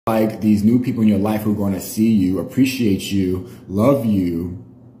like these new people in your life who are going to see you, appreciate you, love you,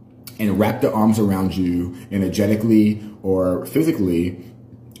 and wrap their arms around you energetically or physically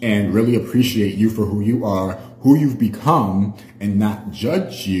and really appreciate you for who you are, who you've become, and not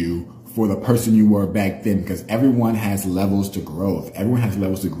judge you for the person you were back then, because everyone has levels to growth. Everyone has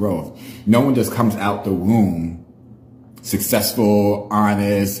levels to growth. No one just comes out the womb successful,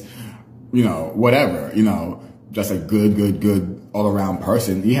 honest, whatever, just a good all around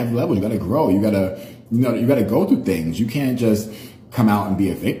person. You have levels. You got to grow. You got to, you got to go through things. You can't just come out and be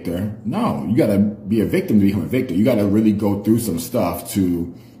a victor. No, you got to be a victim to become a victor. You got to really go through some stuff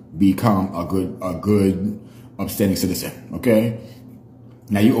to become a good upstanding citizen. Okay.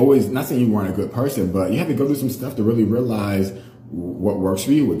 Now you always, not saying you weren't a good person, but you have to go through some stuff to really realize what works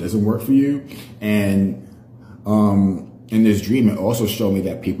for you, what doesn't work for you. And, in this dream, it also showed me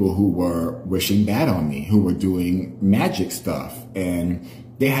that people who were wishing bad on me, who were doing magic stuff, and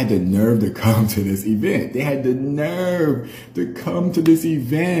they had the nerve to come to this event. They had the nerve to come to this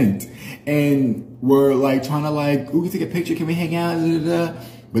event and were like trying to like, ooh, take a picture, can we hang out?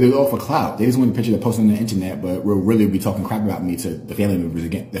 But it was all for clout. They just wanted a picture to post on the internet, but will really be talking crap about me to the family members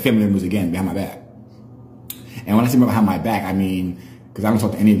again behind my back. And when I say behind my back, I mean, because I don't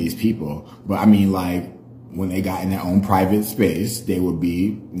talk to any of these people, but I mean like, when they got in their own private space, they would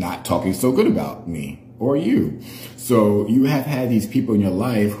be not talking so good about me or you. So you have had these people in your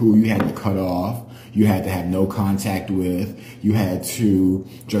life who you had to cut off. You had to have no contact with. You had to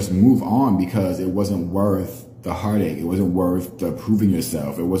just move on because it wasn't worth the heartache. It wasn't worth the proving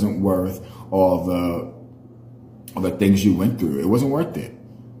yourself. It wasn't worth all the things you went through. It wasn't worth it.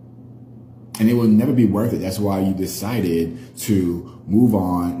 And it will never be worth it. That's why you decided to move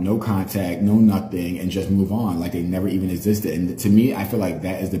on, no contact, no nothing, and just move on like they never even existed. And to me, I feel like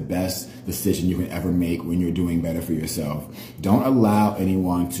that is the best decision you can ever make when you're doing better for yourself. Don't allow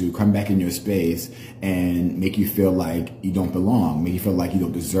anyone to come back in your space and make you feel like you don't belong, make you feel like you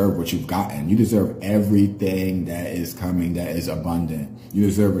don't deserve what you've gotten. You deserve everything that is coming, that is abundant. You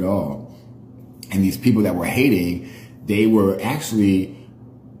deserve it all. And these people that were hating, they were actually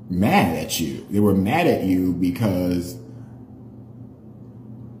mad at you. They were mad at you because,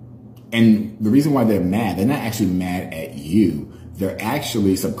 and the reason why they're not actually mad at you. They're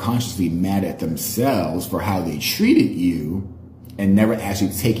actually subconsciously mad at themselves for how they treated you and never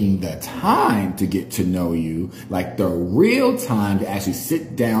actually taking the time to get to know you, like the real time to actually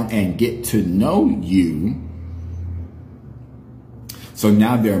sit down and get to know you. So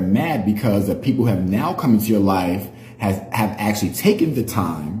now they're mad because the people who have now come into your life have actually taken the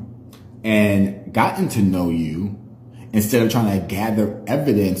time and gotten to know you instead of trying to gather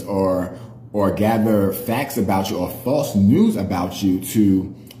evidence or gather facts about you or false news about you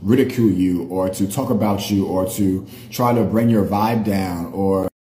to ridicule you or to talk about you or to try to bring your vibe down or